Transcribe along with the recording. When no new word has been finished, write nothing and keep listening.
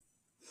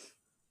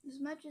as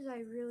much as I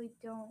really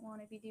don't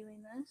want to be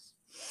doing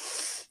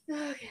this.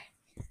 Okay.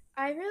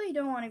 I really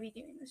don't want to be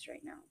doing this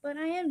right now, but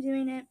I am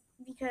doing it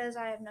because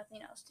I have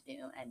nothing else to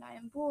do and I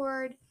am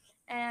bored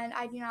and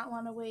I do not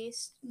want to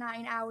waste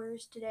 9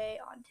 hours today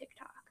on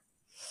TikTok.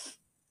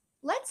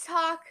 Let's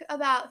talk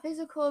about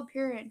physical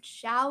appearance,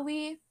 shall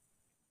we?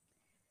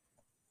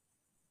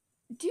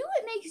 Do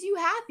what makes you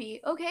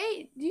happy,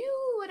 okay? Do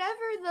whatever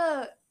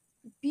the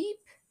beep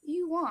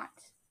you want.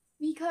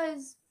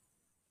 Because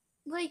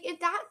if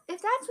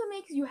that's what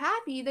makes you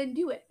happy, then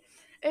do it.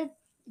 If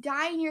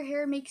dyeing your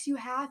hair makes you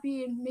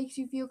happy and makes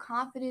you feel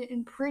confident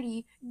and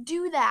pretty,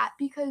 do that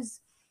because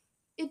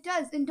it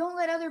does. And don't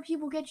let other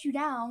people get you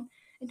down,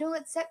 and don't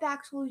let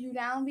setbacks hold you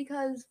down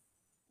because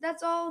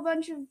that's all a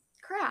bunch of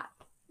crap.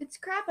 It's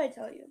crap, I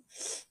tell you.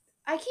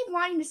 I keep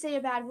wanting to say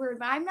a bad word,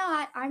 but I'm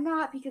not. I'm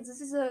not because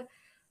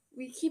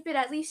we keep it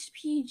at least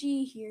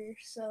PG here,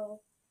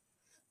 so.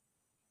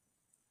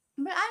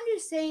 But I'm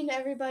just saying to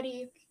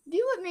everybody, do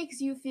what makes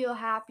you feel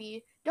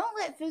happy. Don't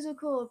let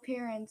physical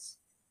appearance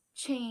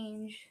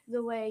change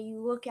the way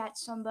you look at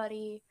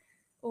somebody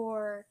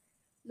or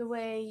the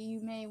way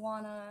you may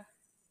want to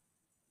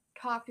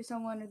talk to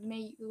someone or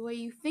the way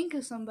you think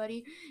of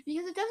somebody,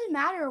 because it doesn't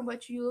matter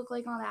what you look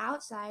like on the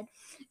outside.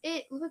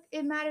 It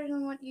matters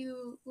on what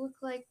you look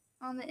like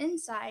on the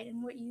inside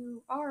and what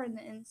you are in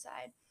the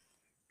inside.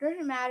 It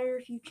doesn't matter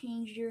if you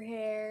changed your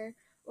hair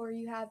or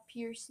you have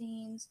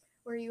piercings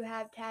or you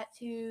have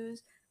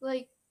tattoos.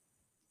 Like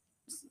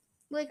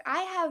I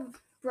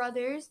have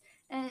brothers,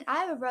 and I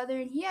have a brother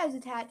and he has a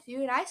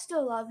tattoo and I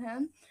still love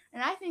him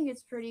and I think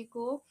it's pretty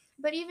cool.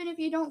 But even if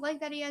you don't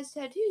like that he has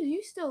tattoos,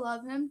 you still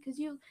love him because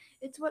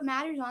it's what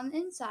matters on the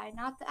inside,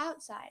 not the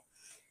outside.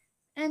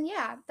 And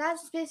yeah,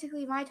 that's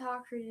basically my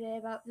talk for today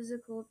about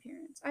physical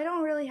appearance. I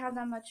don't really have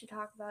that much to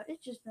talk about.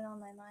 It's just been on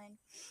my mind.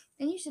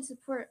 And you should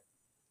support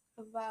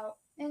about.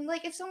 And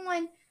if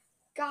someone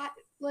got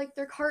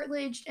their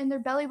cartilage and their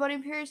belly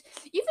button appears,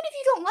 even if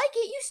you don't like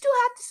it, you still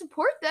have to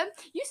support them.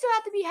 You still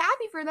have to be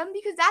happy for them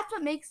because that's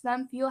what makes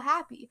them feel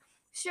happy.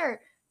 Sure,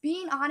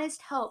 being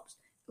honest helps.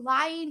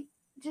 Lying,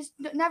 just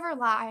never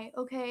lie,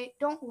 okay?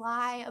 Don't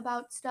lie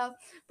about stuff.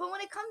 But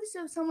when it comes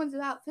to someone's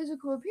about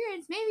physical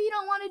appearance, maybe you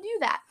don't want to do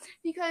that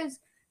because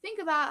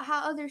think about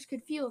how others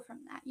could feel from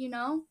that, you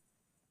know?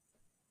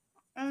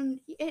 And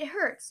it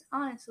hurts,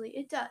 honestly.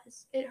 It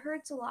does. It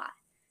hurts a lot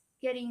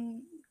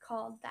getting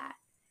called that,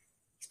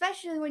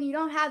 especially when you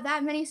don't have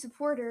that many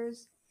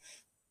supporters.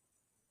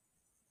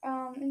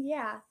 And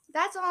yeah,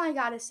 that's all I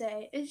gotta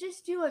say. Is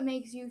just do what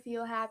makes you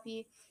feel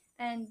happy,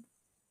 and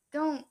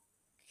don't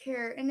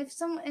care. And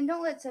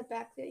don't let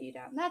setbacks get you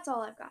down. That's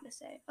all I've got to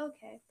say.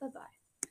 Okay, bye bye.